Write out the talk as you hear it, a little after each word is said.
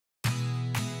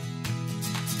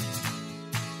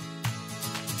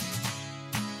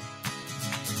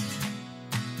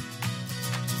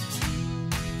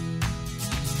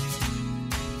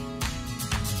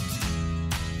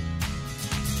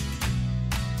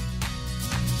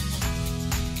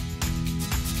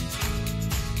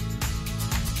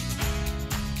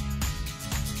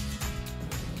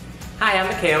I'm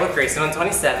Mikhail with Greyson on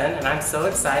 27, and I'm so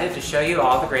excited to show you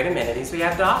all the great amenities we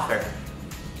have to offer.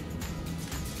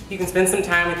 You can spend some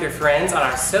time with your friends on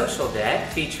our social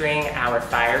deck featuring our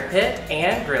fire pit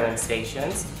and grilling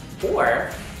stations,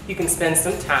 or you can spend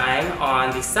some time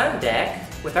on the sun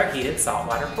deck with our heated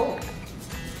saltwater pool.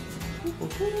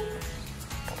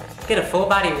 Get a full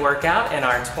body workout in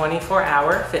our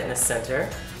 24-hour fitness center,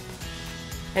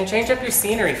 and change up your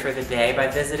scenery for the day by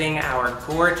visiting our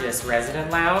gorgeous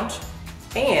resident lounge,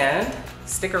 and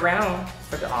stick around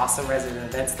for the awesome resident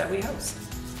events that we host.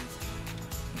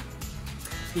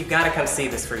 You've got to come see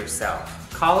this for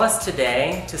yourself. Call us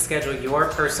today to schedule your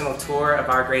personal tour of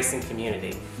our Greyson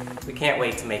community. We can't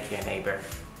wait to make you a neighbor.